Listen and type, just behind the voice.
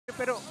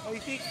pero I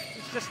think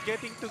it's just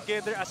getting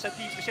together as a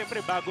team.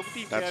 Siyempre, bagong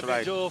team. That's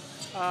kaya medyo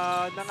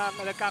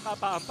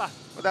nagkakapaan pa.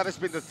 Well, that has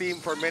been the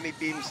theme for many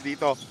teams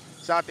dito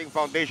sa ating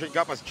Foundation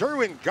Cup as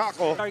Jerwin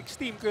Gaco. Sharks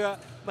team,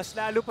 kaya mas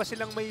lalo pa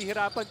silang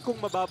mahihirapan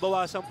kung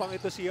mababawasan pang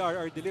ito si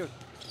RR De Leon.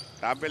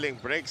 Tumbling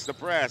breaks the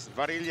press.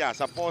 Varilla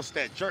sa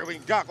poste.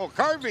 Jerwin Gaco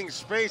carving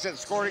space and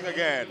scoring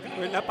again.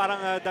 Well,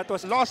 parang that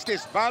was Lost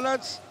his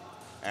balance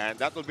and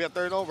that will be a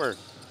turnover.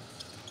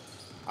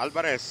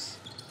 Alvarez,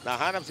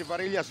 nahanap si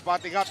Varilla,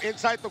 spotting up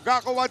inside to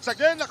Gaco once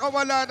again.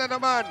 Nakawala na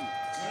naman.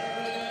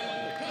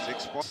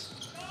 6 points.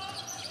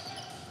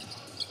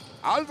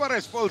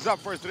 Alvarez pulls up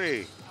for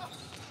 3.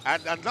 And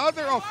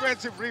another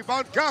offensive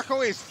rebound. Gaco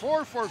is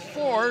 4 for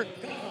 4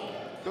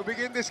 to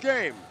begin this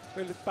game.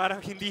 well,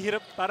 parang hindi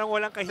hirap, parang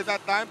walang kahit.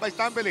 That time by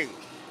stumbling.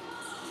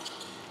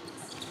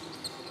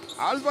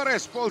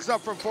 Alvarez pulls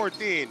up from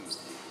 14.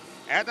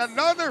 And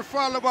another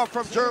follow-up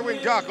from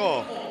Jerwin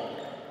Gaco.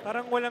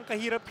 Parang walang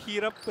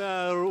kahirap-hirap.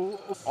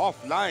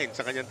 Offline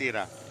sa kanyang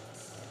tira.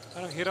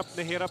 Parang hirap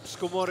na hirap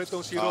skumore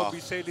itong si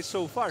Robbie Celis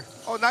so far.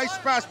 Oh, nice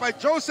pass by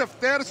Joseph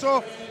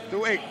Terzo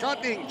to a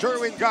cutting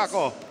Jerwin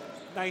Gaco.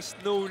 Nice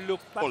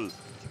no-look pa.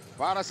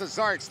 Para sa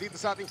Zarks dito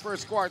sa ating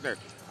first quarter.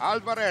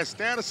 Alvarez,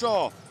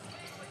 Terzo.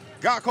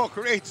 Gaco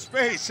creates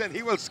space and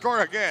he will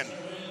score again.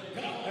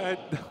 And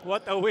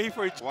what a way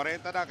for... 40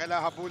 na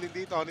kailangan habulin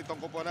dito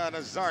nitong kupunan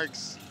ng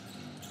Zarks.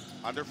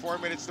 Under 4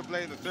 minutes to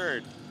play in the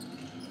third.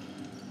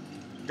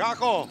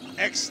 Gaco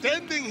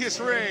extending his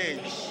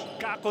range.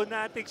 Gaco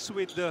Natics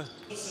with the...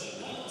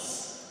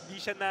 Hindi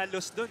siya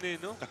nalos dun eh,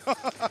 no?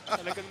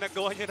 Talagang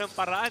nagawa niya ng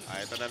paraan.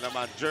 Ito na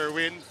naman,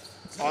 Jerwin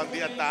on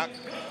the attack.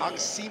 Ang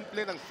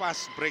simple ng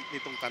fast break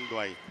nitong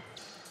Tanduay.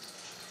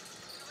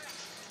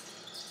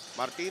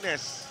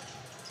 Martinez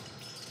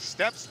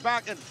steps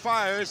back and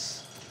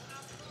fires.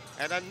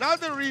 And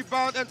another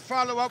rebound and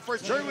follow-up for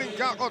Jerwin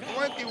Gaco,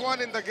 21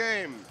 in the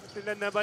game.